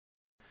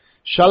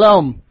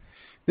Shalom.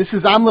 This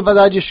is Am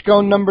Levad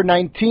Yishkon number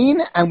 19,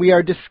 and we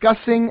are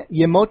discussing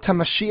Yemot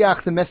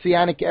HaMashiach, the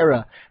Messianic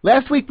era.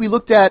 Last week we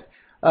looked at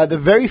the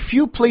very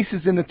few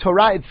places in the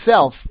Torah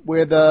itself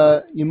where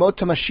the Yemot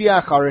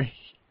HaMashiach are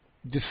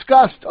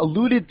discussed,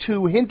 alluded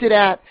to, hinted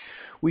at.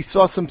 We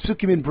saw some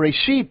psukim in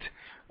Breshit,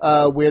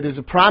 where there's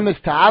a promise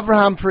to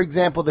Abraham, for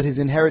example, that his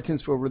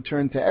inheritance will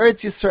return to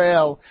Eretz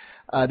Yisrael.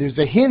 There's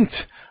a hint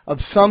of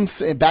some,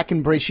 back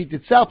in Breshit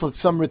itself, of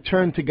some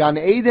return to Gan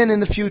Eden in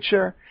the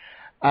future.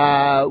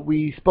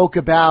 We spoke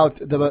about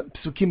the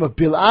psukim of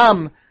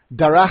Bil'am,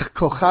 Darach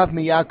Kochav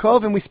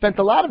MiYaakov, and we spent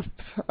a lot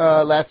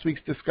of last week's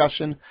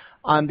discussion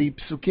on the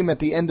psukim at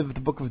the end of the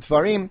book of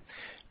Dvarim,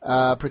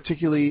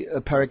 particularly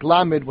Perek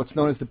Lamed, what's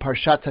known as the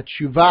Parshat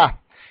HaTshuvah,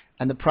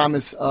 and the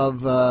promise of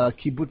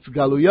Kibbutz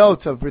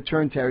Galuyot, of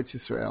return to Eretz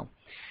Yisrael.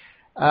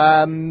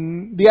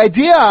 The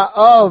idea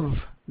of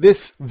this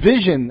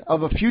vision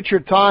of a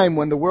future time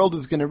when the world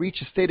is going to reach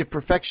a state of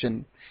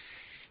perfection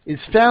is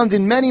found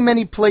in many,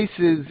 many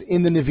places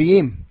in the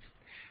Nevi'im,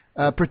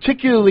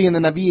 particularly in the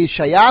Navi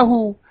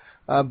Yeshayahu,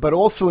 but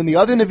also in the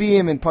other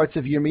Nevi'im, in parts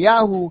of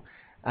Yirmiyahu,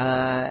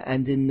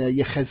 and in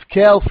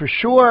Yechezkel for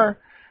sure,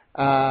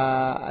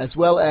 as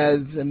well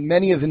as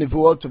many of the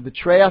Nevuot of the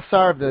Trei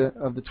Asar,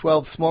 of the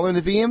 12 smaller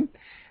Nevi'im.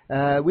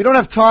 We don't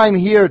have time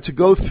here to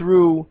go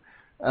through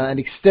an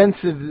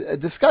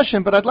extensive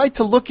discussion, but I'd like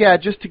to look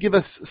at, just to give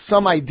us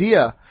some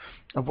idea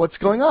of what's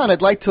going on,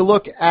 I'd like to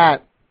look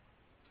at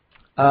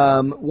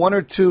one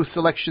or two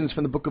selections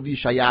from the book of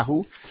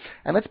Yeshayahu.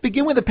 And let's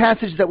begin with a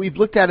passage that we've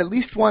looked at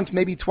least once,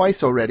 maybe twice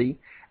already,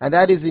 and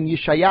that is in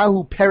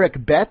Yeshayahu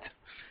Perek Bet.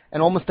 An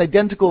almost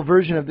identical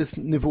version of this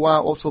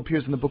Nevuah also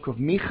appears in the book of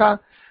Micha,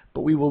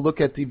 but we will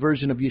look at the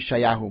version of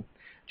Yeshayahu.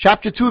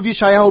 Chapter 2 of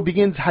Yeshayahu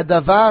begins,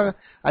 Hadavar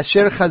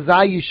asher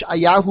chaza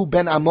Yeshayahu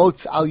ben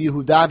Amotz al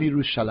Yehuda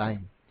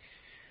v'Yerushalayim.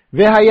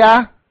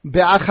 Vehaya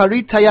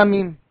be'acharit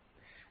hayamim.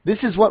 This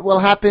is what will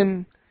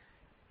happen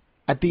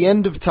at the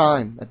end of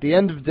time, at the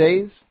end of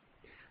days.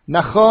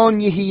 Nachon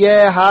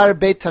yihiyeh har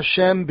Beit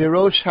Hashem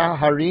berosh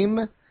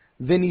ha'harim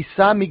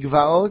v'nisa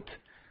migvaot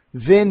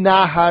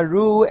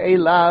v'naharu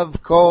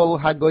elav kol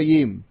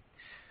hagoyim.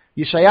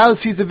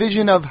 Yeshayahu sees a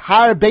vision of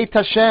Har Beit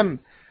Hashem,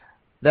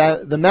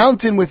 the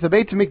mountain with the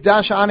Beit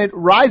HaMikdash on it,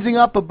 rising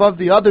up above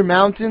the other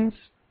mountains,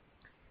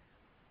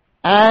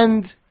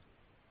 and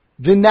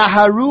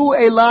v'naharu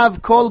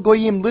elav kol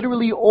goyim,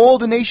 literally all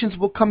the nations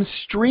will come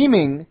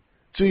streaming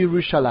to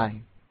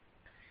Yerushalayim.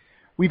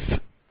 We've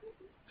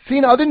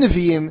seen other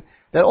Nevi'im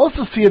that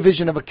also see a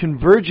vision of a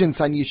convergence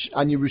on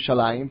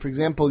Yerushalayim. For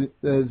example,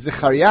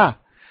 Zechariah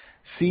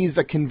sees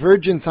a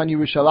convergence on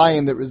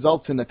Yerushalayim that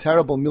results in a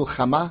terrible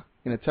milchama,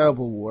 in a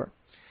terrible war.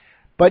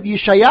 But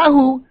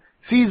Yeshayahu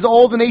sees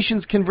all the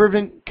nations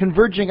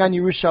converging on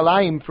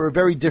Yerushalayim for a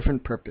very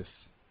different purpose.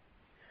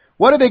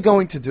 What are they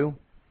going to do?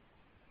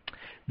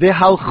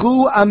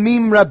 Ve'halchu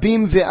amim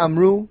rabim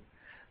ve'amru,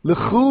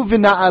 l'chu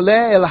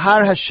v'na'aleh el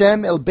har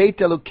Hashem el beit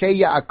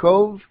Elokei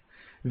Yaakov,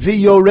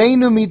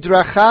 v'yoreinu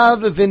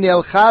midrachav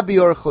v'nelcha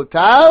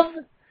biorchotav,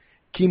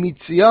 ki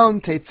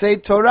mitzion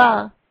tetzei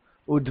Torah,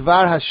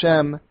 udvar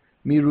Hashem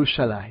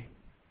mirushalayim.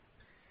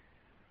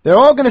 They're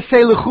all going to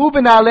say, L'chu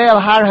v'na'aleh el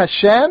har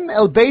Hashem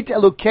el beit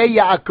Elokei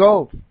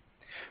Yaakov.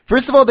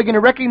 First of all, they're going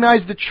to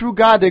recognize the true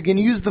God. They're going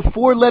to use the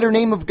four-letter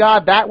name of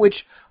God, that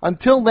which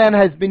until then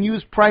has been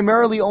used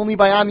primarily only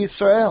by Am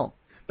Yisrael.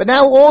 But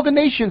now all the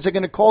nations are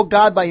going to call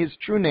God by His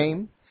true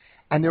name,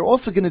 and they're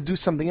also going to do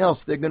something else.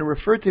 They're going to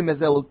refer to Him as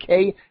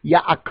Elokei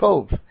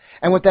Yaakov.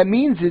 And what that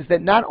means is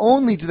that not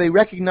only do they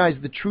recognize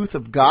the truth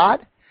of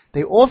God,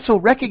 they also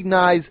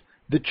recognize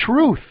the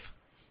truth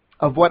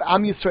of what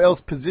Am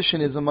Yisrael's position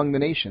is among the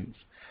nations.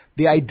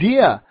 The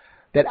idea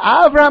that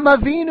Avraham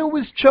Avinu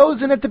was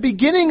chosen at the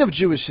beginning of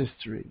Jewish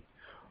history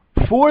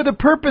for the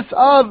purpose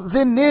of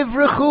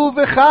V'nivrechu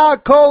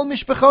v'cha kol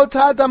mishpachot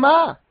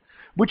ha'adamah,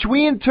 which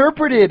we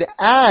interpreted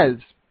as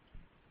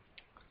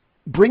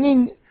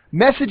bringing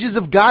messages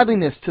of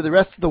godliness to the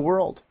rest of the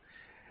world.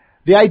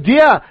 The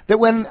idea that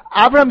when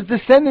Abraham's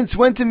descendants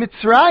went to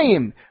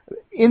Mitzrayim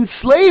in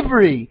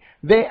slavery,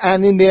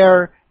 and in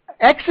their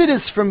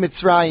exodus from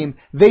Mitzrayim,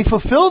 they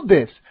fulfilled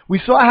this. We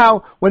saw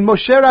how when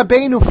Moshe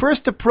Rabbeinu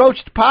first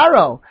approached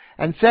Paro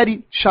and said,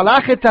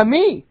 Shalach et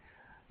ami,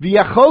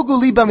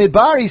 v'yachogu li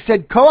bamidbar, he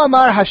said, Ko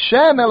amar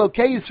Hashem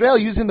Elokei Yisrael,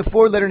 using the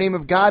four-letter name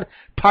of God.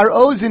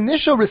 Paro's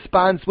initial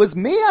response was,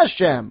 Mi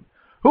Hashem.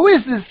 Who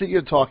is this that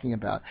you're talking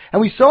about? And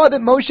we saw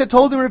that Moshe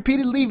told him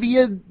repeatedly,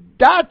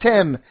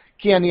 V'yadatem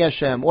ki ani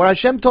Hashem, or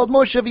Hashem told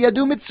Moshe,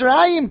 V'yadu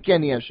Mitzrayim ki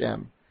ani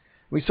Hashem.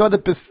 We saw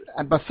that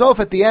Basof,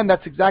 at the end,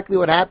 that's exactly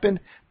what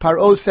happened.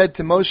 Paro said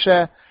to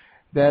Moshe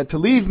that to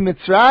leave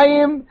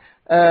Mitzrayim,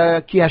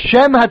 Ki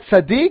Hashem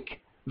HaTzadik,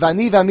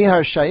 V'ani v'ami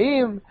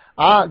HaRashayim.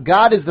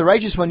 God is the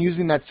righteous one,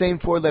 using that same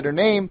four-letter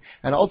name.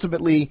 And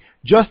ultimately,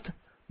 just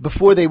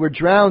before they were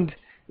drowned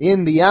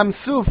in the Yam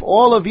Suf,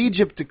 all of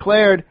Egypt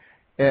declared,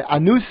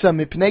 Anusa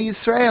mipnei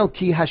Yisrael,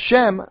 Ki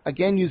Hashem,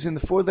 again using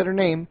the four-letter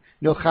name,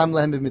 Nilcham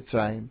lehem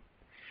b'Mitzrayim.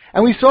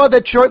 And we saw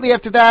that shortly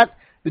after that,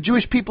 the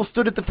Jewish people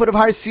stood at the foot of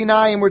Har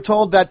Sinai and were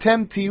told,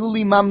 Vatem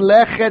tiuli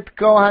mamlechet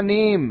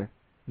kohanim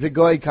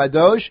v'goy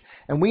kadosh,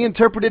 and we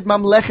interpreted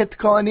mamlechet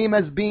kohanim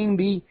as being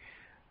the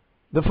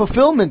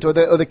fulfillment or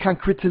the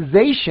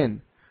concretization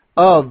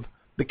of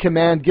the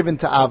command given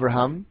to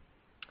Abraham.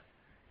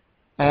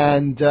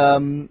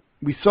 And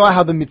we saw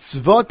how the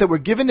mitzvot that were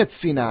given at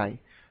Sinai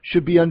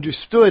should be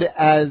understood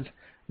as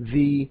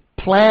the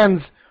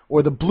plans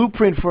or the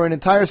blueprint for an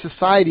entire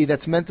society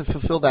that's meant to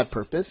fulfill that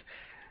purpose.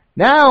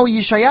 Now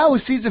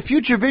Yeshayahu sees a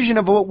future vision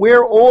of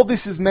where all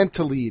this is meant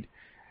to lead.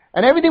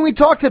 And everything we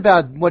talked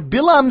about, what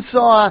Bilam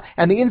saw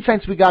and the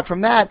insights we got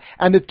from that,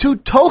 and the two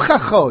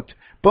tochachot,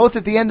 both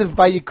at the end of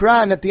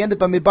Vayikra and at the end of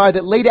Bamidbar,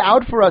 that laid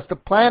out for us the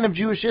plan of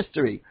Jewish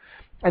history.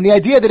 And the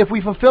idea that if we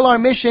fulfill our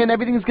mission,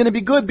 everything's going to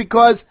be good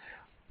because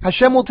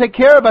Hashem will take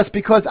care of us,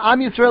 because Am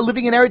Yisrael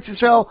living in Eretz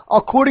Yisrael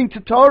according to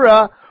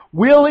Torah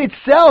will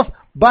itself,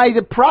 by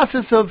the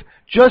process of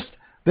just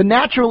the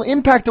natural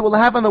impact it will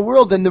have on the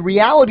world and the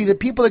reality that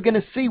people are going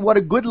to see what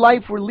a good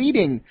life we're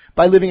leading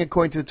by living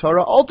according to the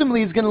Torah,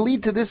 ultimately is going to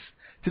lead to this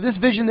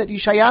vision that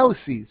Yeshayahu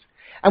sees.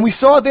 And we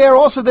saw there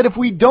also that if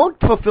we don't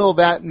fulfill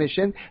that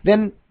mission,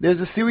 then there's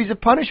a series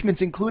of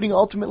punishments, including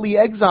ultimately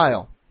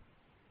exile.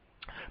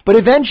 But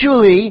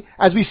eventually,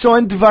 as we saw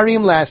in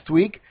Devarim last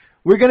week,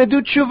 we're going to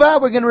do tshuva,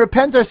 we're going to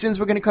repent our sins,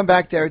 we're going to come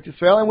back to Eretz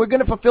Yisrael, and we're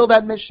going to fulfill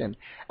that mission.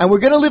 And we're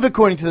going to live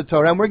according to the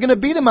Torah, and we're going to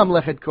be the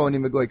Mamlechet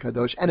Kohanim V'Goy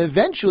Kadosh. And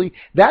eventually,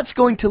 that's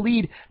going to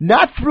lead,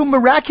 not through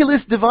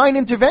miraculous divine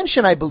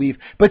intervention, I believe,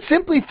 but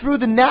simply through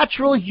the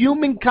natural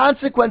human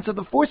consequence of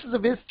the forces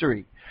of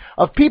history,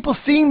 of people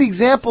seeing the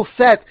example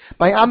set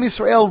by Am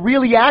Yisrael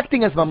really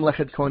acting as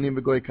Mamlechet Kohanim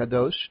V'Goy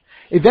Kadosh.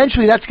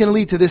 Eventually, that's going to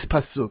lead to this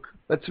pasuk.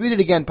 Let's read it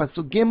again.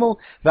 Pasuk Gimel.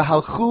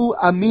 V'halchu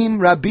amim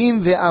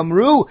rabim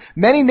ve'amru.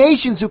 Many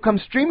nations who come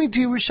streaming to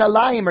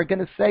Yerushalayim are going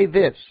to say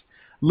this.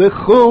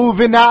 L'chu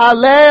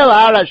v'na'alel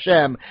har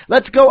Hashem.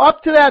 Let's go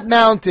up to that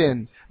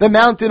mountain, the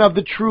mountain of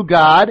the true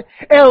God.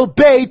 El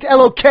Beit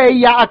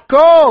Elokei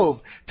Yaakov.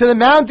 To the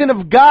mountain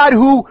of God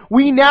who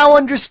we now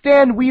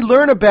understand, we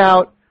learn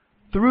about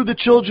through the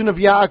children of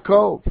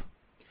Yaakov.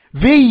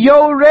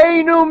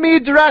 V'yoreinu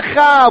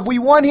midrachav. We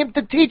want him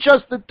to teach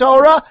us the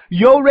Torah.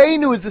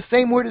 Yoreinu is the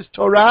same word as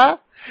Torah.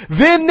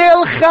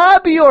 V'nelcha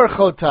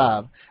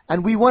b'yorchotav.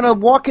 And we want to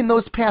walk in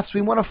those paths.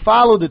 We want to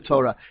follow the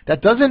Torah.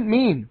 That doesn't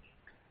mean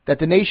that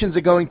the nations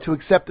are going to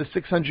accept the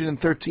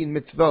 613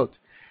 mitzvot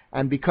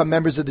and become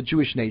members of the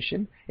Jewish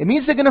nation. It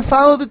means they're going to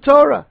follow the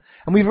Torah.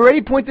 And we've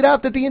already pointed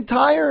out that the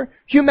entire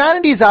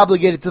humanity is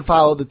obligated to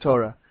follow the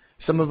Torah.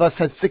 Some of us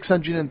have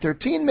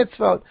 613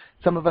 mitzvot.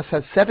 Some of us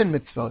have 7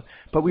 mitzvot.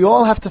 But we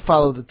all have to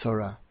follow the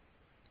Torah.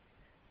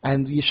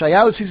 And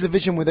Yeshayahu sees a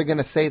vision where they're going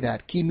to say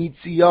that. Ki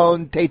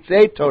mitzion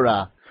teitzei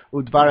Torah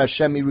udvar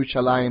Hashem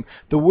Yerushalayim.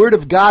 The word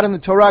of God and the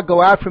Torah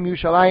go out from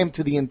Yerushalayim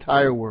to the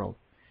entire world.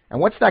 And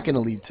what's that going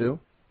to lead to?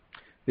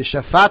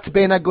 V'shafat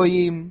ben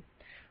hagoyim.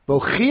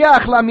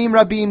 V'ochiach lamim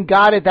rabim.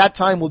 God at that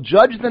time will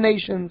judge the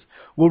nations,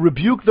 will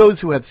rebuke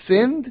those who have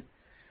sinned.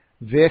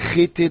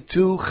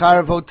 V'chitetu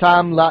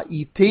charvotam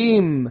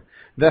la'itim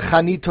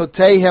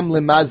v'chanitotehem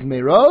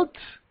lemazmerot.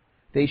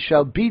 They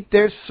shall beat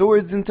their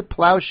swords into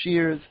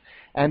plowshares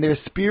and their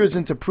spears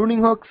into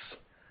pruning hooks.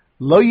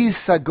 Lo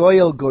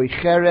yisagoyel goy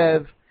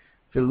cherev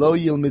v'lo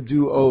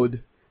yilmedu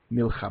od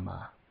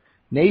milchama.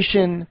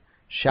 Nation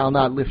shall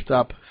not lift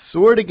up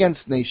sword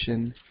against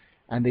nation,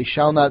 and they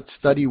shall not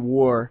study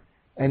war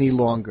any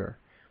longer.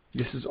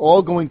 This is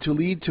all going to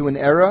lead to an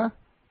era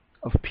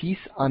of peace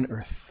on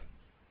earth.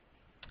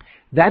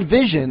 That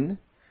vision,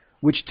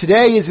 which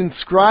today is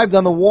inscribed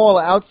on the wall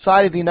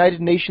outside of the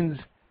United Nations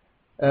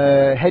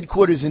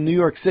headquarters in New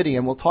York City,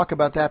 and we'll talk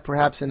about that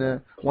perhaps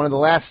in one of the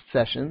last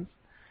sessions,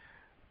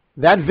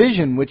 that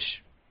vision,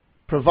 which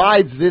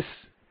provides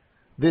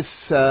this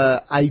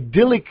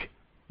idyllic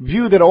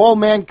view that all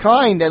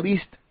mankind at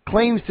least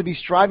claims to be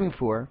striving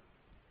for,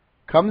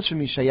 comes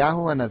from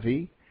Yeshayahu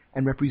HaNavi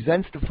and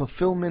represents the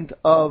fulfillment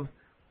of,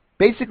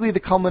 basically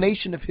the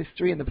culmination of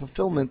history and the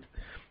fulfillment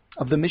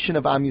of the mission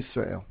of Am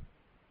Yisrael.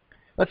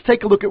 Let's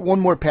take a look at one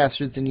more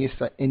passage in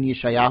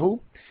Yeshayahu.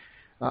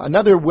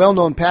 Another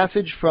well-known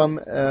passage from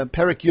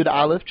Perek Yud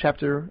Aleph,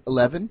 chapter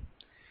 11.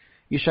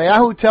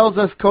 Yeshayahu tells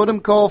us,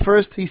 Kodem Kol,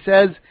 first he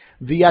says,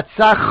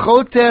 V'yatzah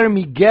choter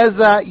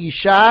migeza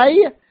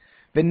Yishai,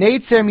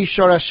 v'neitzer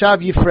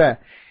mishorashav Yifreh.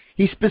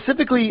 He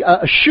specifically,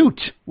 a shoot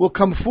will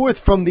come forth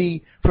from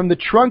the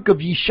trunk of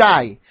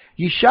Yishai.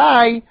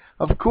 Yishai,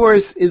 of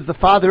course, is the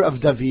father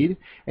of David,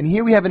 and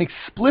here we have an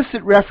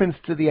explicit reference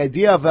to the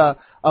idea of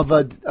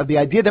the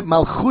idea that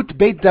Malchut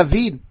Beit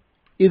David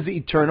is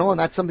eternal, and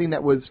that's something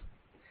that was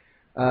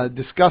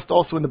discussed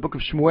also in the book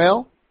of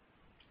Shmuel.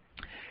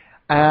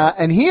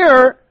 And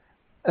here,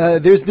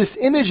 there's this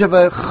image of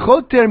a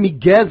choter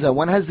migeza.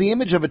 One has the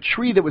image of a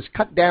tree that was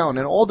cut down,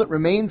 and all that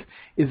remains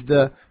is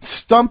the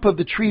stump of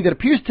the tree that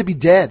appears to be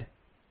dead.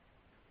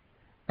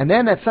 And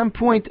then at some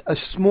point, a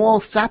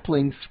small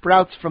sapling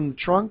sprouts from the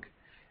trunk,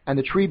 and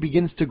the tree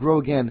begins to grow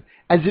again,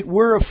 as it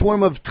were a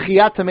form of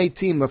tchiyat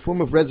hametim, a form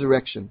of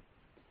resurrection.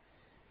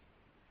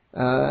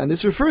 And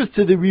this refers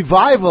to the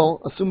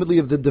revival, assumedly,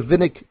 of the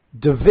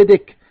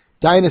Davidic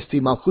dynasty,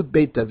 Malchut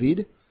Beit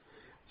David.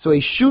 So a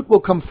shoot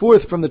will come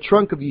forth from the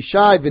trunk of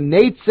Yishai,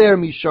 v'neitzer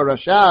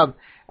mishorashav,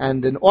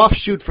 and an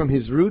offshoot from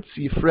his roots,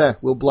 Yifreh,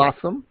 will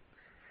blossom.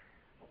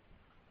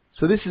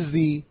 So this is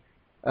the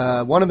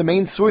one of the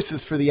main sources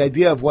for the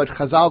idea of what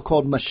Chazal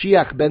called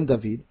Mashiach ben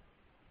David.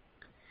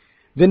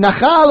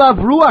 V'nacha alav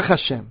ruach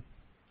Hashem,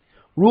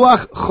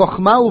 ruach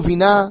chokhma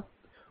uvina,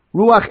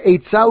 ruach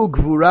eitza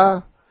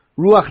ugvura,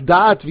 ruach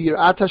da'at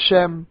v'yirat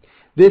Hashem.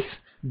 This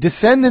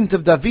descendant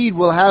of David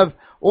will have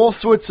all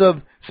sorts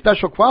of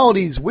special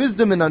qualities: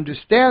 wisdom and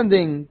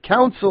understanding,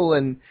 counsel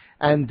and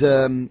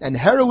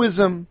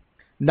heroism,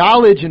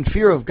 knowledge and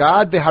fear of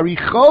God.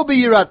 V'haricho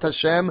b'yirat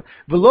Hashem,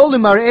 v'lo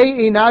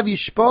l'mar'ei einav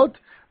yishpot,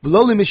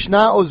 v'lo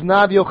l'mishna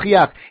oznav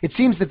yochiach. It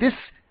seems that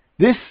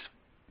this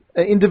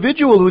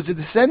individual who is a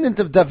descendant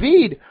of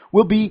David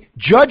will be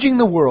judging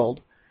the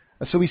world.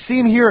 So we see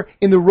him here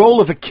in the role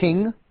of a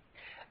king,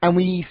 and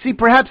we see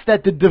perhaps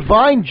that the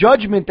divine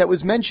judgment that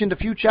was mentioned a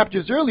few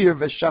chapters earlier,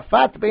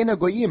 v'shafat bein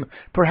hagoyim,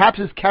 perhaps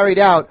is carried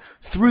out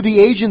through the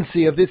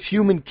agency of this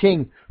human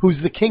king,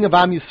 who's the king of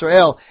Am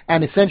Yisrael,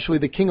 and essentially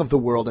the king of the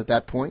world at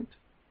that point.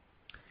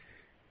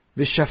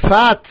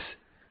 V'shafat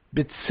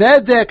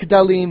b'tzedek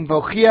dalim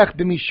v'ochiach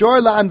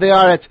b'mishor la'am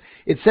ve'aretz.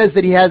 It says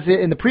that he has,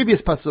 in the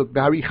previous pasuk,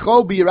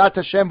 B'haricho b'yirat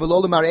Hashem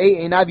v'lo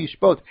l'mar'ei einav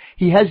yishpot.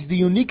 He has the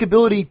unique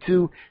ability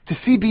to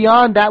see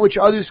beyond that which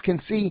others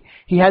can see.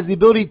 He has the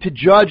ability to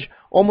judge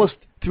almost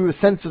through a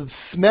sense of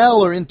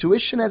smell or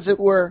intuition, as it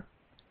were.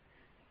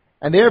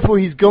 And therefore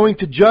he's going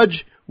to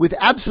judge with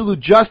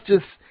absolute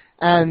justice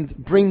and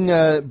bring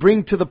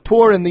to the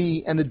poor and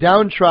the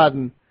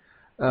downtrodden,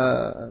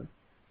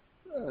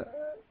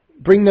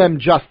 bring them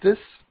justice.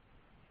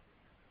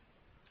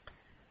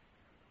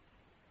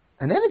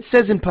 And then it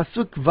says in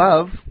Pasuk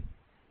Vav,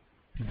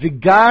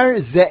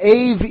 Vigar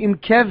ze'ev im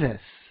keves,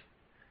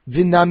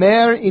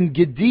 v'namer im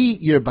gedi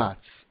yirbatz,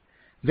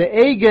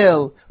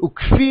 ve'egel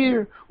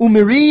ukfir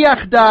umiri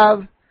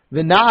yachdav,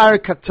 v'na'ar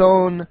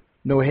katon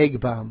noheg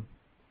bam.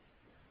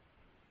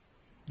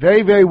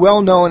 Very, very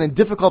well known and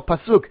difficult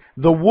Pasuk.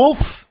 The wolf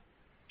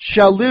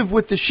shall live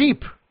with the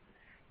sheep,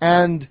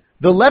 and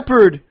the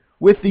leopard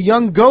with the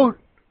young goat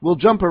will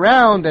jump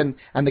around, and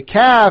the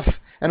calf,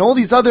 and all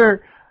these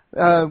other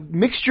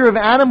mixture of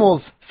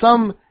animals,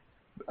 some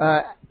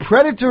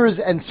predators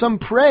and some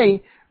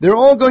prey. They're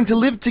all going to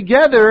live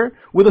together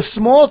with a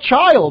small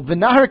child, the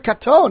Nahar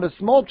Katon, a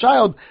small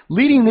child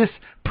leading this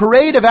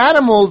parade of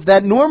animals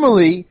that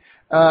normally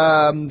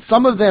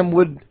some of them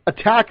would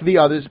attack the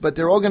others, but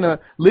they're all going to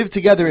live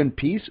together in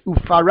peace.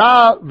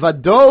 Ufara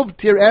vadov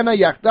tirena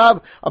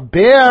yachdav, a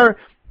bear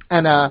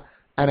and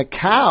a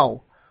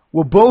cow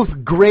will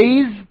both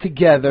graze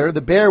together. The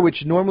bear,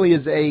 which normally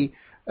is a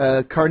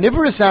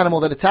carnivorous animal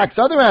that attacks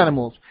other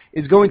animals,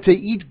 is going to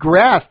eat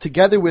grass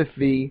together with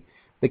the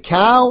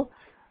cow.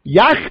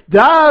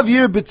 Yachdav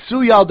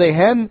yirbitzu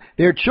yaldehen,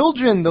 their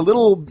children, the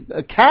little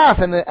calf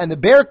and the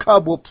bear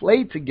cub, will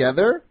play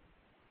together.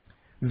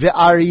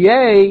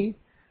 Ve'aryeh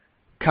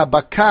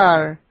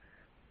kabakar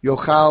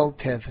yochal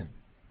teven,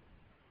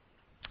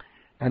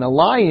 and a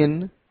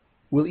lion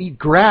will eat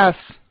grass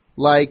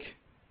like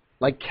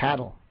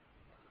cattle.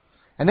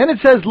 And then it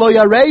says, Lo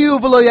yareyu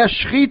v'lo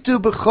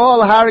yashchitu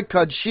b'chol har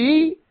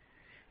kadshi,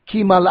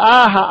 ki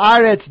mal'a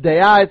ha'aretz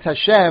de'a et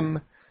Hashem,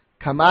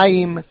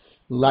 kamayim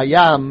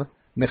layam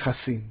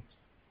mechasim.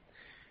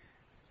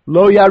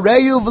 Lo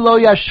yareyu v'lo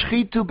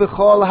yashchitu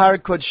b'chol har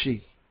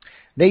kadshi.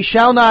 They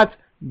shall not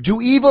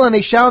do evil, and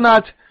they shall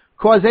not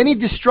cause any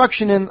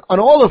destruction on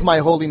all of my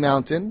holy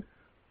mountain.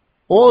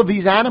 All of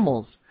these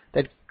animals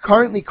that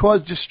currently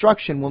cause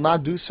destruction will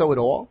not do so at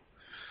all.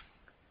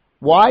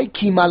 Why?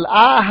 Ki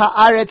mal'a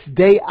ha'aretz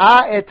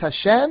de'a et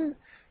Hashem,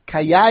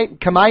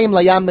 kamayim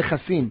layam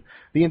mechasim.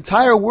 The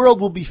entire world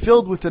will be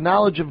filled with the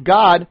knowledge of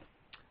God,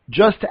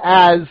 just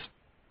as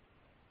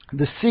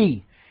the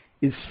sea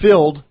is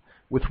filled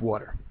with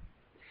water.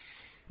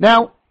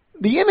 Now,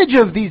 the image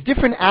of these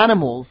different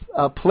animals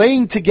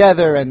playing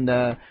together,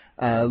 and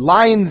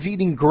lions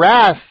eating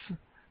grass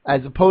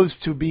as opposed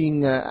to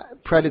being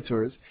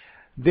predators,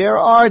 there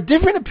are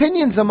different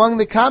opinions among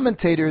the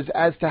commentators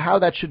as to how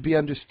that should be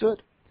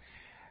understood.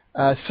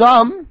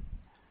 Some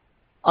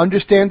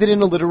understand it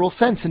in a literal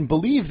sense and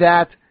believe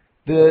that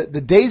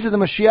the days of the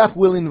Mashiach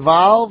will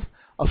involve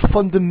a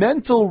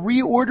fundamental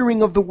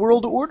reordering of the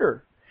world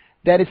order.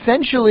 That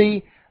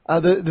essentially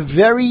the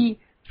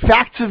very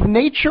facts of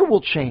nature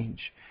will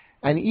change.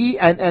 And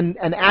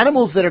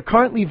animals that are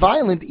currently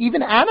violent,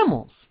 even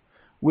animals,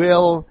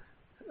 will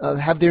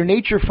have their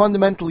nature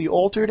fundamentally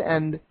altered,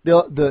 and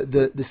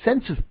the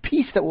sense of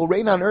peace that will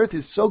reign on earth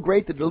is so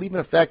great that it will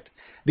even affect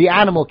the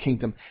animal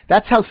kingdom.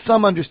 That's how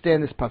some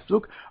understand this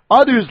pasuk.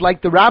 Others,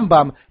 like the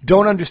Rambam,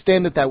 don't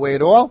understand it that way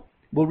at all.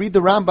 We'll read the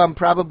Rambam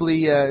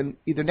probably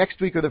either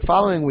next week or the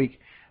following week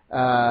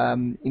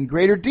in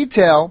greater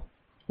detail.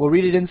 We'll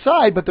read it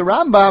inside, but the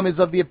Rambam is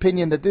of the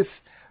opinion that this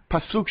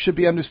pasuk should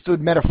be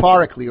understood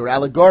metaphorically or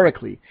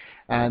allegorically,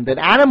 and that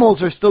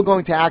animals are still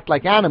going to act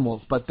like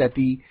animals, but that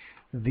the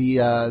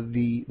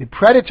the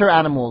predator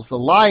animals, the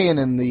lion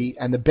and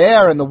the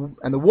bear and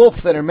the wolf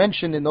that are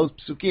mentioned in those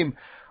psukim,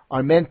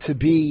 are meant to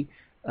be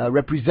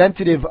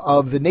representative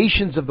of the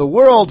nations of the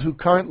world who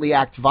currently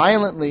act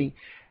violently,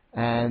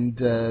 and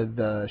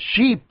the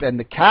sheep and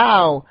the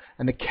cow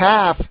and the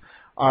calf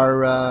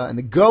and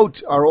the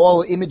goat are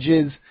all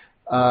images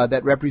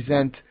that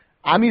represent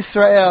Am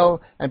Yisrael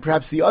and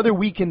perhaps the other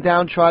weak and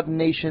downtrodden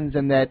nations,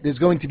 and that there's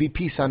going to be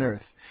peace on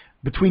earth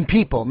between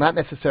people, not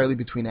necessarily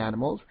between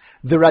animals.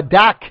 The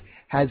Radak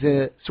has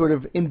a sort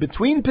of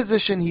in-between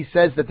position. He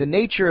says that the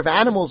nature of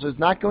animals is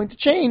not going to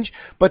change,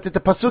 but that the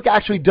Pasuk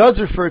actually does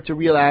refer to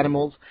real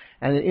animals,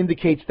 and it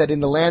indicates that in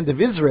the land of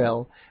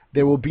Israel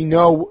there will be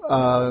no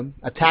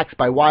attacks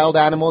by wild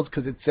animals,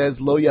 because it says,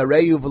 Lo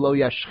yareyu v'lo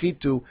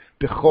yashchitu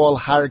b'chol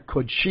har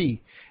kodshi.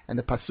 And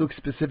the Pasuk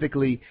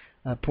specifically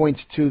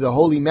points to the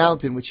holy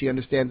mountain, which he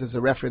understands as a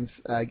reference,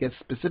 I guess,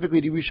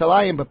 specifically to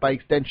Yerushalayim, but by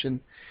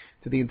extension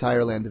to the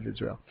entire land of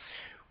Israel.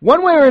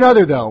 One way or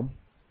another, though,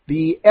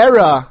 the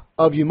era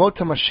of Yemot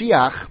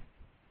HaMashiach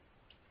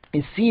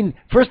is seen,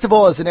 first of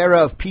all, as an era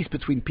of peace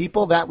between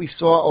people. That we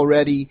saw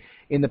already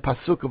in the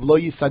Pasuk of Lo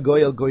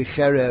Yisagoy El Goy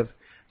Cherev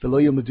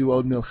V'lo Yomedu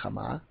Od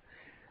Milchama.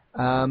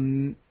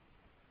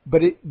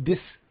 But this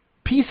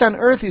peace on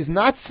earth is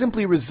not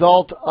simply a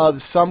result of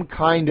some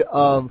kind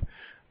of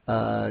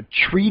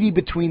treaty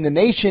between the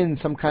nations,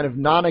 some kind of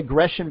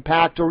non-aggression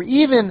pact, or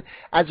even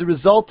as a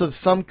result of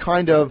some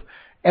kind of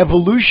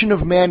evolution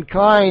of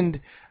mankind,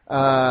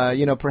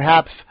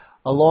 perhaps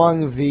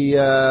along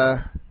the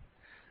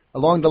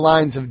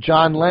lines of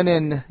John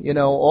Lennon,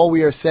 all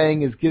we are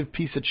saying is give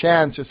peace a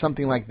chance, or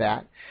something like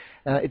that.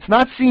 It's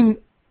not seen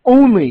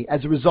only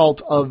as a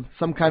result of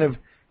some kind of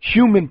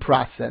human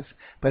process,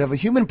 but of a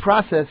human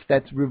process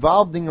that's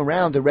revolving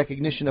around the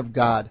recognition of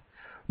God.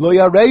 Lo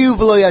yareyu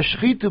v'lo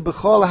yashchitu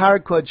b'chol har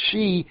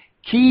kodshi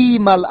ki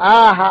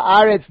mal'a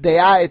ha'aretz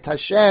de'a et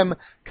Hashem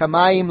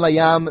kamayim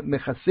layam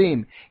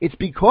mechasim. It's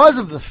because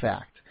of the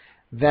fact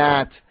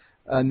that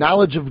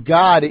knowledge of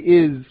God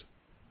is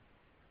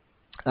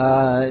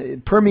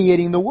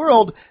permeating the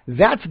world.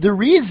 That's the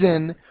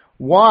reason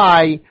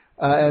why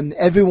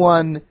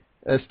everyone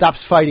stops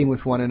fighting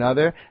with one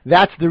another.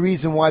 That's the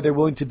reason why they're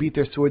willing to beat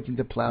their swords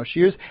into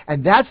plowshares,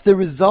 and that's the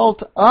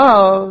result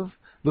of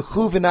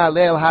L'chu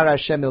v'na'aleh el har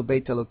Hashem el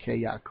beit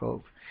Elokei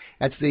Yaakov.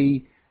 That's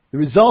the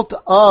result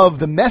of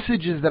the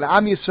messages that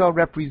Am Yisrael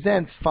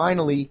represents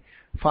finally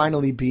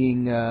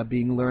being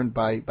learned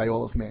by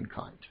all of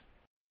mankind.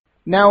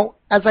 Now,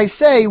 as I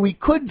say, we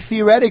could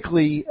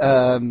theoretically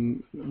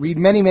read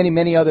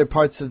many other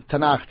parts of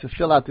Tanakh to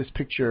fill out this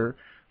picture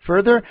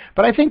further,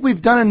 but I think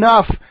we've done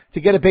enough to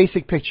get a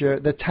basic picture.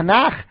 The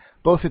Tanakh,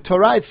 both the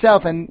Torah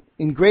itself and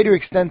in greater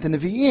extent the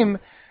Nevi'im,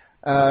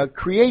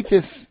 create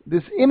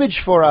this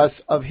image for us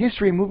of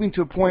history moving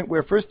to a point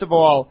where, first of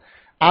all,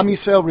 Am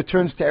Yisrael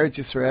returns to Eretz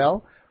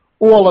Yisrael.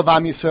 All of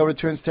Am Yisrael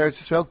returns to Eretz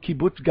Yisrael,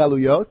 Kibbutz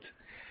Galuyot,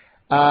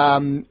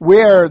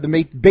 where the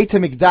Beit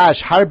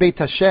HaMikdash, Har Beit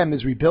Hashem,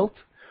 is rebuilt,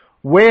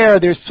 where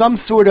there's some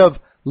sort of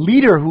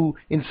leader who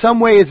in some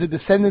way is a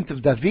descendant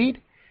of David,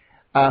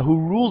 who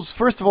rules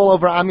first of all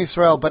over Am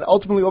Yisrael, but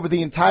ultimately over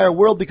the entire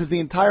world, because the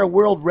entire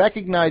world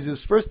recognizes,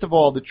 first of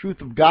all, the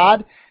truth of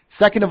God,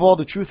 second of all,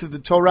 the truth of the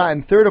Torah,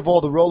 and third of all,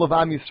 the role of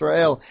Am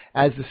Yisrael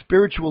as the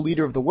spiritual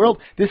leader of the world.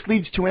 This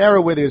leads to an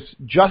era where there's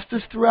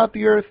justice throughout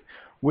the earth,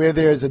 where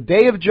there's a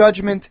day of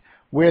judgment,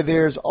 where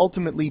there's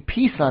ultimately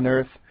peace on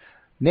earth,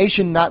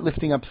 nation not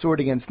lifting up sword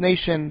against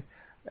nation,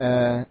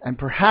 and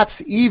perhaps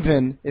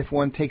even, if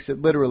one takes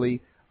it literally,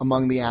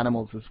 among the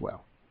animals as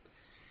well.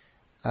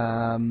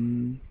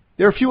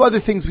 There are a few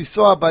other things we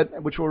saw,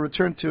 but which we'll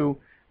return to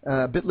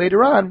a bit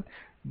later on.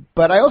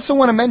 But I also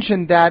want to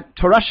mention that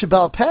Torah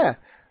Sheba'al Peh,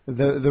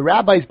 the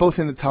rabbis, both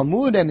in the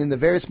Talmud and in the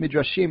various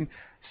midrashim,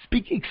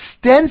 speak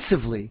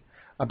extensively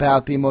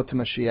about the Yemot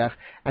HaMashiach,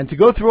 and to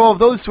go through all of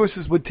those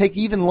sources would take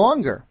even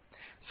longer.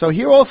 So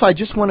here also, I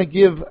just want to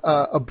give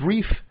a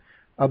brief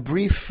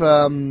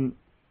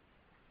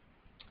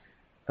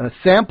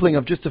sampling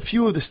of just a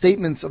few of the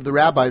statements of the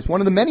rabbis.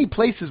 One of the many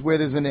places where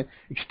there's an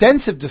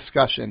extensive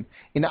discussion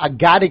in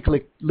Aggadic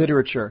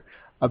literature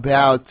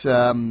about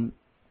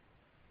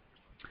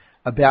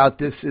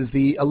this is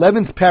the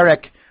 11th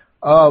perek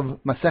of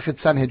Masechet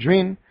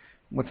Sanhedrin,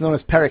 what's known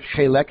as Perek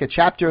Chelek, a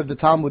chapter of the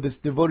Talmud that's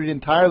devoted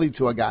entirely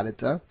to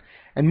Aggadita.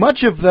 And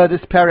much of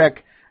this perek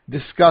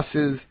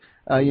discusses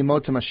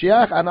Yemot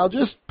HaMashiach, and I'll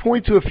just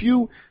point to a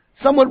few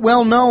somewhat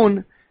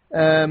well-known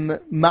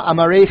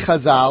Ma'amarei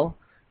Chazal,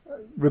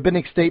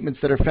 rabbinic statements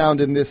that are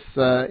found in this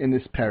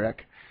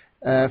perek.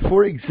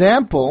 For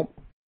example,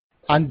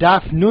 on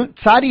Daf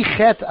Tzadi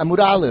Chet Amud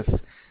Aleph,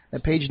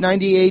 at page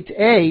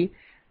 98a,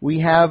 we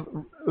have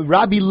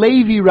Rabbi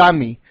Levi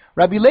Rami.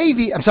 Rabbi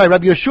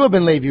Yoshua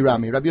ben Levi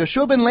Rami. Rabbi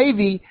Yoshua ben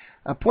Levi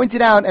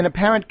pointed out an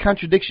apparent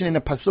contradiction in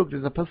a pasuk.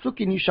 There's a pasuk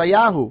in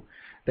Yeshayahu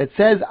that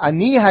says,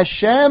 Ani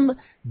Hashem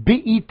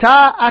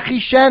bi'ita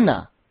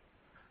achishena.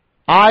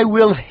 I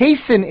will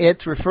hasten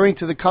it, referring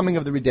to the coming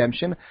of the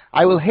redemption.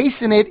 I will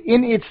hasten it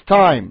in its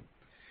time.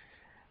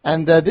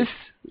 And this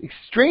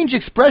strange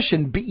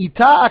expression,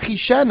 Be'ita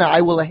achishena,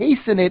 I will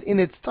hasten it in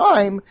its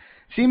time,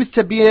 seems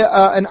to be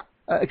an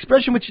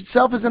expression which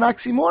itself is an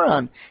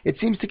oxymoron. It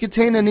seems to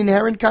contain an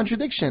inherent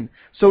contradiction.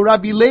 So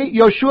Rabbi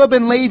Yoshua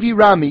ben Levi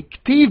Rami,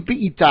 Ktiv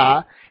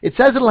Be'ita, it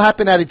says it'll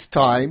happen at its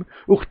time,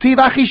 Uchtiv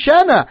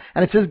achishena,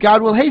 and it says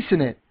God will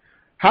hasten it.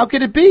 How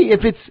could it be?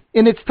 If it's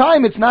in its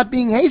time, it's not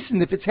being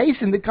hastened. If it's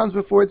hastened, it comes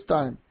before its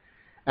time.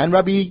 And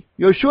Rabbi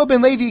Yoshua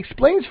ben Levi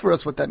explains for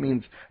us what that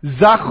means.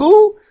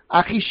 Zachu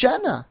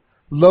achishena,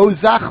 lo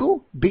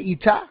zachu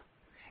be'ita.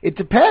 It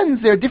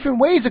depends. There are different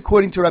ways,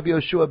 according to Rabbi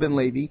Yoshua ben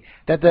Levi,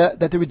 that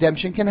the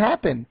redemption can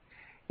happen.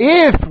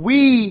 If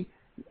we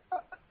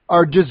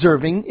are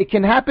deserving, it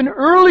can happen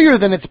earlier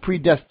than its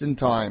predestined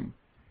time.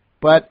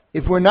 But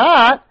if we're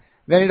not,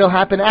 then it'll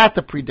happen at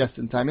the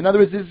predestined time. In other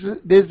words,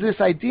 there's this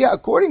idea,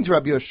 according to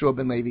Rabbi Yoshua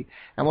ben Levi,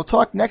 and we'll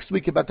talk next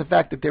week about the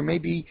fact that there may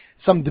be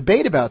some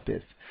debate about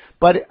this.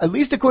 But at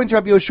least according to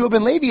Rabbi Yoshua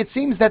ben Levi, it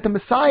seems that the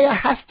Messiah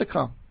has to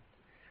come.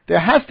 There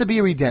has to be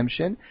a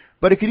redemption,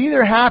 but it could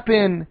either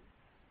happen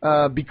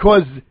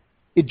because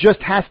it just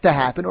has to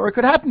happen, or it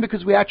could happen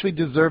because we actually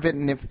deserve it,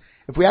 and if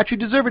we actually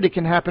deserve it, it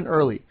can happen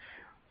early.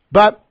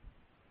 But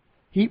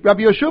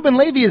Rabbi Yoshua ben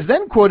Levi is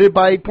then quoted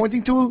by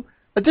pointing to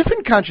a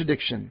different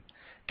contradiction.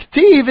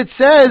 K'tiv, it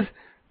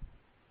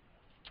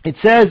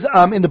says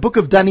in the book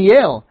of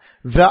Daniel,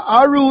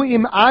 Ve'aru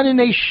im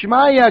anene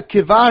shmaya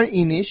kivar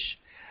inish.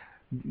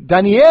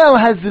 Daniel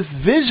has this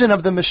vision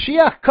of the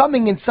Mashiach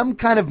coming in some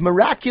kind of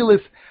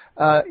miraculous,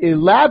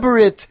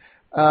 elaborate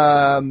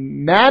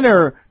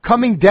manner,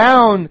 coming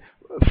down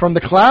from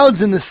the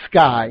clouds in the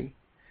sky,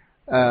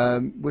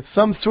 with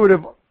some sort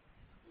of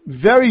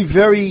very,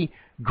 very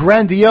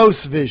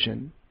grandiose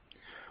vision.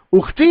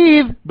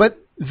 Uchtiv, but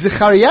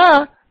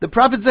Zechariah, the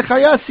prophet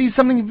Zechariah, sees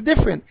something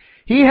different.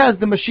 He has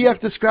the Mashiach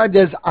described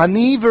as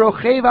Ani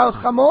v'rochev al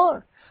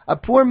chamor, a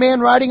poor man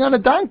riding on a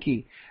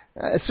donkey.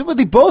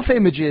 Assumedly both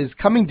images,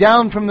 coming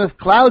down from the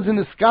clouds in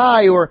the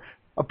sky or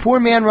a poor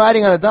man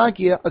riding on a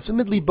donkey,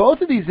 assumedly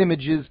both of these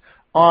images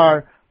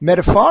are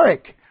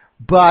metaphoric,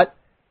 but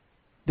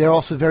they're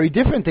also very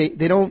different.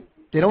 They don't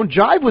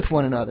jive with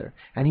one another.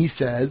 And he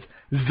says,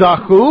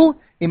 Zachu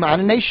im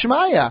ananei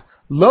shmaya,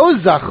 lo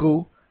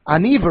zachu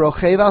ani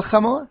v'rochev al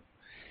chamor.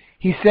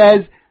 He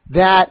says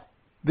that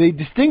the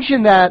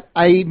distinction that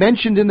I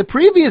mentioned in the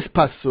previous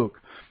pasuk,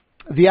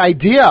 the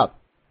idea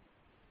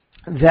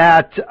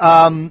that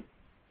the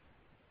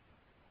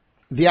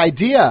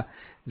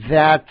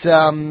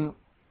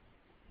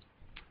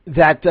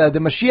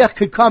Mashiach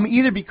could come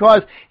either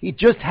because it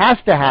just has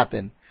to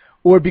happen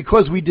or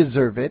because we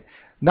deserve it,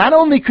 not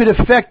only could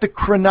affect the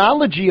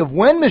chronology of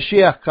when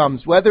Mashiach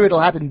comes, whether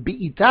it'll happen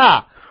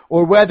bi'ita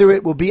or whether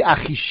it will be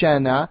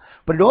achishena,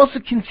 but it also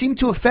can seem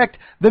to affect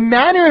the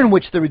manner in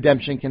which the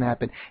redemption can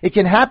happen. It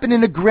can happen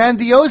in a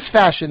grandiose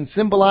fashion,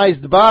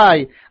 symbolized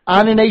by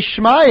ananei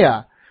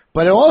shmaya,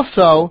 but it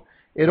also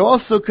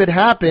could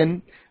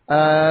happen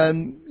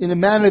in a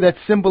manner that's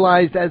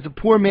symbolized as a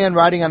poor man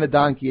riding on a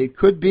donkey. It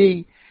could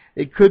be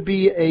a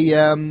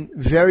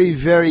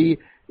very, very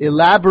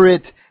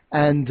elaborate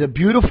and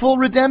beautiful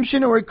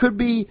redemption, or it could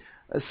be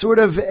a sort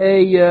of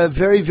a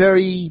very,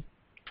 very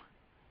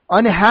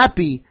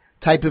unhappy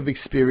type of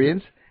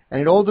experience. And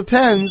it all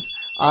depends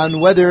on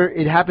whether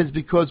it happens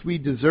because we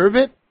deserve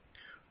it,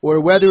 or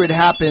whether it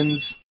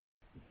happens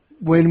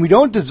when we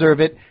don't deserve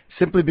it,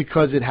 simply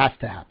because it has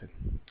to happen.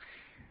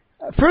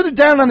 Further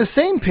down on the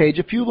same page,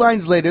 a few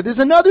lines later, there's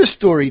another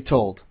story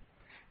told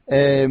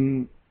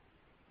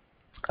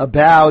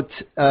about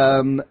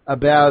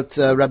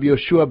Rabbi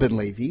Yoshua ben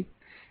Levi,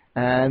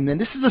 and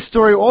this is a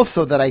story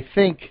also that I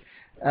think,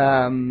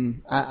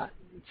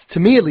 to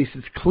me at least,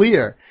 it's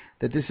clear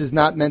that this is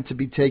not meant to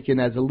be taken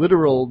as a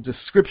literal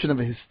description of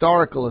a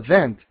historical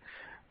event,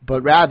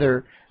 but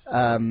rather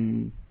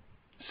some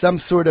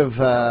sort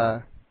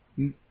of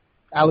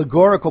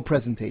allegorical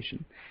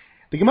presentation.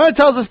 The Gemara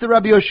tells us that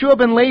Rabbi Yoshua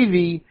ben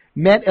Levi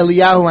met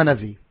Eliyahu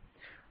Hanavi.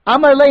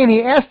 Amar lei, and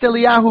he asked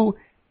Eliyahu,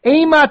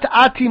 Eimat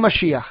ati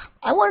Mashiach.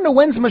 I want to know,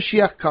 when's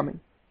Mashiach coming?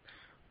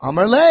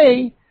 Amar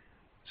lei.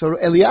 So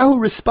Eliyahu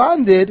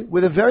responded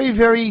with a very,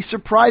 very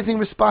surprising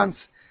response.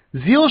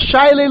 Zil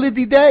shayle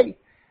lididei.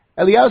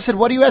 Eliyahu said,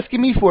 what are you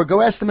asking me for? Go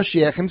ask the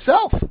Mashiach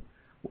himself.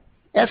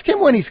 Ask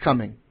him when he's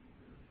coming.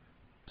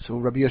 So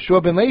Rabbi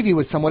Yoshua ben Levi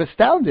was somewhat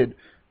astounded.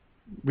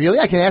 Really?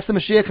 I can ask the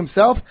Mashiach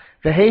himself?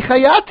 V'hei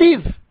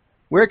chayativ.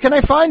 Where can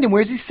I find him?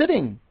 Where is he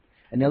sitting?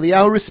 And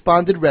Eliyahu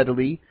responded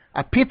readily,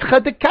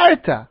 Apitcha de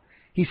Karta.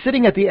 He's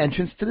sitting at the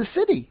entrance to the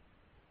city.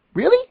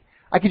 Really?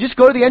 I could just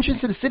go to the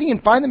entrance to the city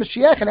and find the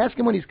Mashiach and ask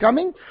him when he's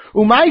coming?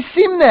 Umay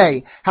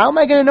simne. How am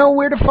I going to know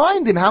where to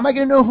find him? How am I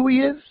going to know who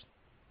he is?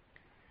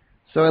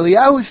 So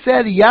Eliyahu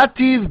said,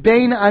 Yativ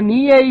bein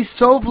aniyei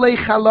sovlei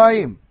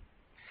chaloim.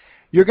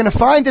 You're going to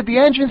find at the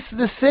entrance to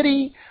the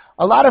city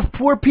a lot of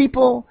poor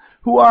people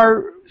who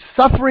are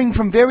suffering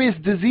from various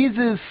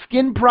diseases,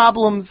 skin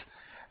problems,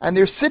 and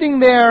they're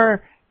sitting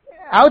there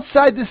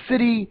outside the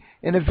city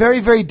in a very,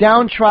 very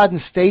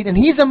downtrodden state, and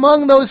he's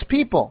among those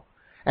people.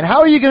 And how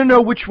are you going to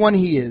know which one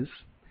he is?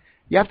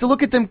 You have to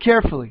look at them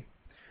carefully.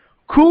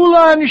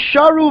 Kulan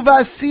sharu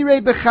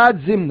vasire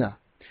bechad zimna.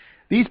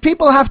 These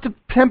people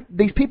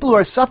who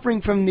are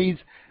suffering from these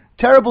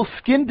terrible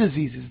skin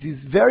diseases, these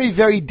very,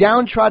 very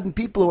downtrodden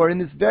people who are in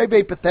this very,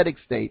 very pathetic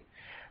state,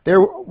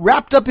 they're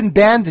wrapped up in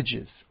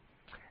bandages.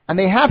 And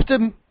they have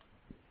to,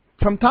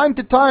 from time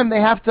to time, they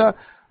have to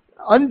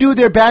undo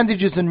their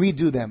bandages and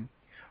redo them.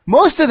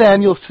 Most of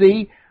them, you'll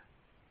see,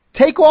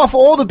 take off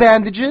all the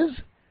bandages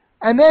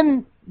and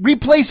then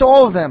replace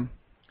all of them.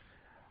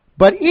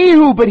 But he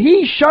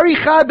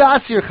sharichad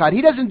ba'asirchad.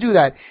 He doesn't do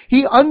that.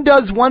 He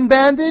undoes one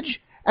bandage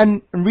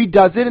and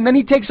redoes it, and then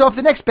he takes off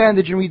the next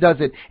bandage and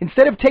redoes it.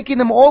 Instead of taking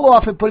them all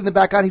off and putting them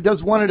back on, he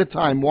does one at a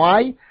time.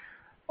 Why?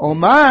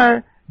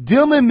 Omar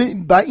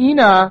dilma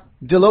ba'ina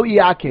delo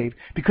iakev.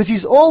 Because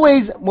he's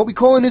always, what we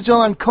call in Israel,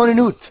 on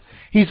konenut.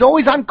 He's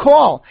always on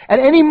call. At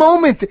any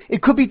moment,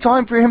 it could be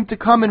time for him to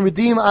come and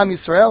redeem Am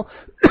Yisrael.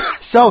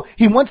 So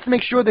he wants to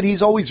make sure that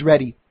he's always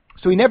ready.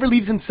 So he never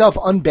leaves himself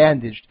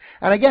unbandaged.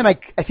 And again,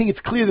 I think it's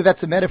clear that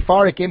that's a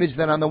metaphoric image,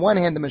 that on the one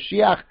hand, the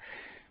Mashiach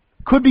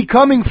could be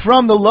coming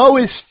from the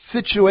lowest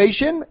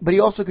situation, but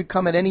he also could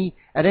come at any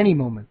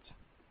moment.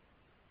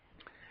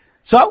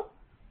 So,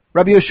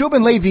 Rabbi Yehoshua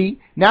ben Levi,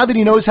 now that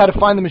he knows how to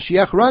find the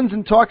Mashiach, runs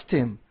and talks to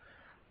him.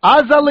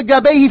 Azal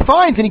legabe, he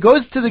finds, and he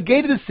goes to the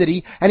gate of the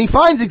city, and he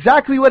finds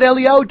exactly what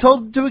Eliyahu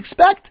told him to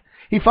expect.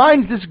 He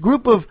finds this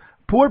group of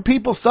poor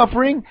people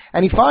suffering,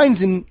 and he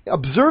finds and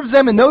observes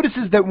them and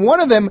notices that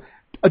one of them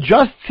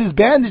adjusts his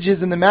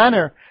bandages in the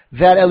manner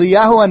that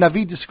Eliyahu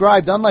HaNavi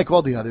described, unlike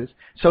all the others.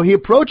 So he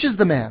approaches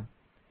the man,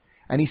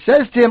 and he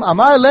says to him,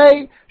 Amar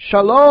le,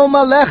 Shalom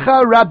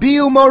Alecha Rabbi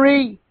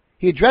Umori.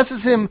 He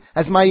addresses him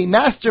as my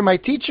master, my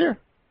teacher.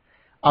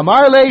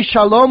 Amar le,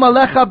 Shalom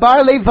Alecha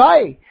Bar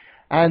Levi.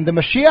 And the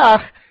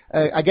Mashiach,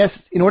 I guess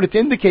in order to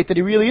indicate that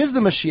he really is the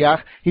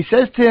Mashiach, he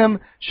says to him,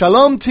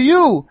 Shalom to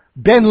you,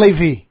 Ben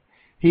Levi.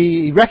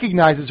 He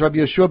recognizes Rabbi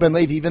Yehoshua ben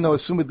Levi, even though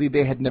assumedly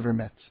they had never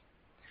met.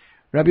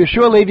 Rabbi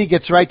Yehoshua Levi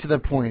gets right to the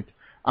point.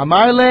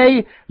 Amar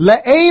le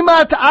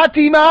le'emat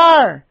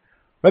atimar.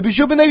 Rabbi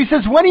Yehoshua ben Levi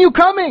says, when are you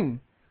coming?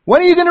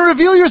 When are you going to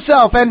reveal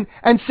yourself and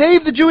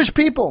save the Jewish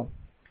people?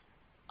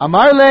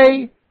 Amar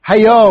le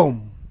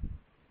hayom.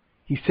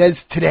 He says,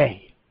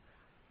 today.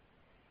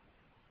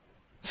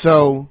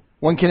 So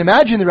one can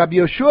imagine that Rabbi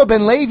Yehoshua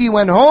ben Levi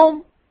went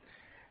home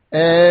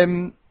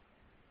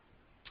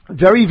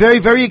very, very,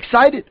 very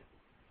excited.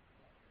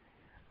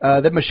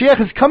 That Mashiach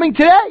is coming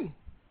today.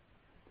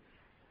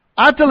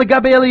 Ata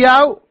legabe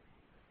Eliyahu.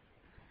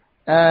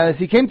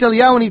 He came to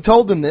Eliyahu and he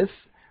told him this.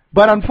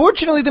 But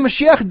unfortunately the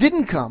Mashiach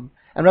didn't come.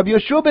 And Rabbi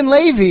Yehoshua ben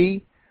Levi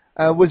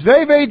was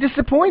very, very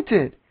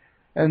disappointed.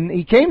 And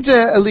he came to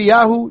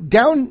Eliyahu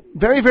down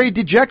very, very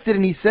dejected,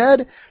 and he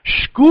said,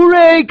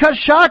 Shkurei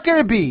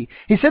kashaker bi.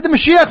 He said, the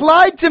Mashiach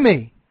lied to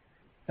me.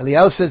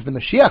 Eliyahu says, the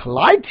Mashiach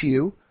lied to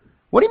you?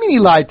 What do you mean he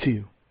lied to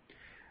you?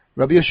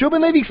 Rabbi Yehoshua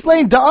ben Levi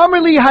explained,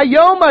 Da'amar li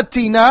hayom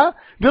atina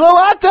v'lo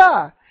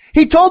ata.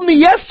 He told me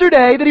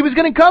yesterday that he was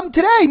going to come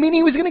today, meaning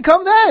he was going to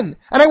come then.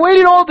 And I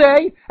waited all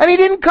day, and he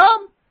didn't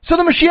come. So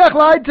the Mashiach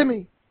lied to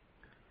me.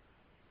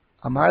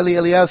 Amar li,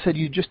 Eliyahu said,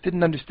 you just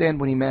didn't understand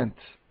what he meant.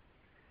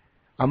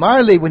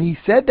 Amar li, when he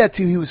said that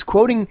to you, he was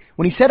quoting,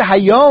 when he said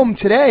hayom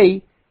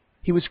today,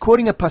 he was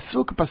quoting a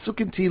pasuk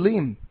in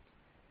Tehillim.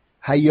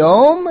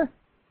 Hayom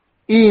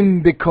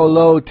im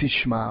bikolo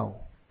tishmau.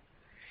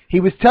 He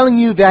was telling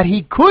you that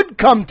he could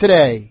come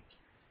today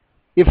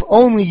if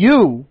only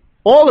you,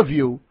 all of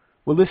you,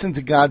 will listen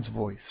to God's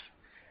voice.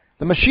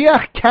 The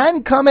Mashiach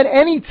can come at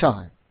any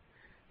time.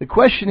 The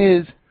question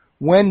is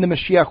when the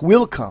Mashiach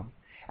will come.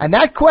 And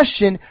that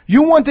question,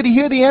 you wanted to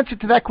hear the answer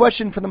to that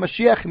question from the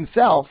Mashiach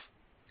himself,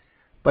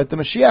 but the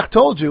Mashiach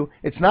told you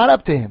it's not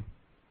up to him.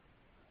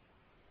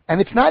 And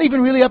it's not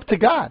even really up to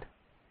God.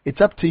 It's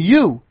up to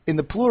you, in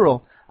the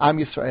plural, Am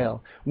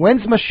Yisrael.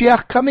 When's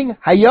Mashiach coming?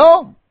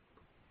 Hayom.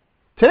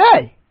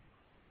 Today.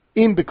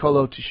 Im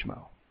b'kolo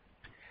tishmau.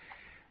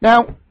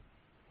 Now,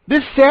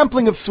 this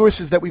sampling of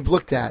sources that we've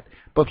looked at,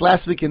 both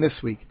last week and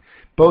this week,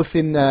 both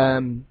in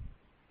the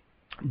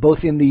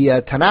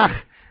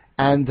Tanakh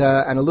and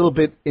a little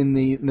bit in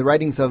the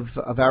writings of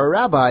our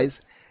rabbis,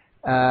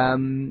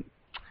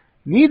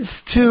 needs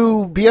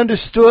to be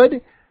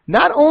understood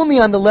not only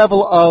on the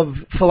level of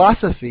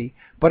philosophy,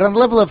 but on the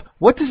level of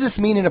what does this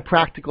mean in a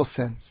practical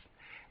sense.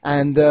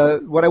 And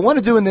what I want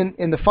to do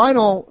in the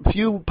final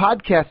few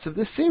podcasts of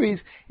this series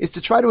is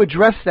to try to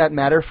address that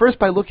matter, first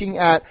by looking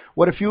at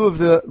what a few of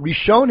the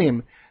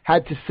Rishonim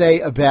had to say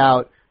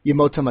about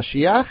Yemot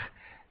HaMashiach,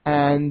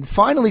 and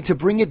finally to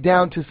bring it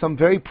down to some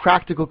very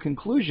practical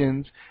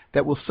conclusions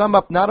that will sum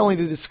up not only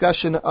the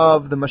discussion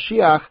of the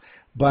Mashiach,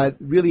 but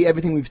really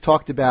everything we've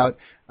talked about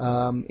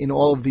in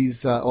all of these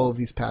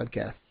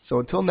podcasts. So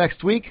until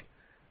next week,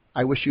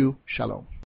 I wish you shalom.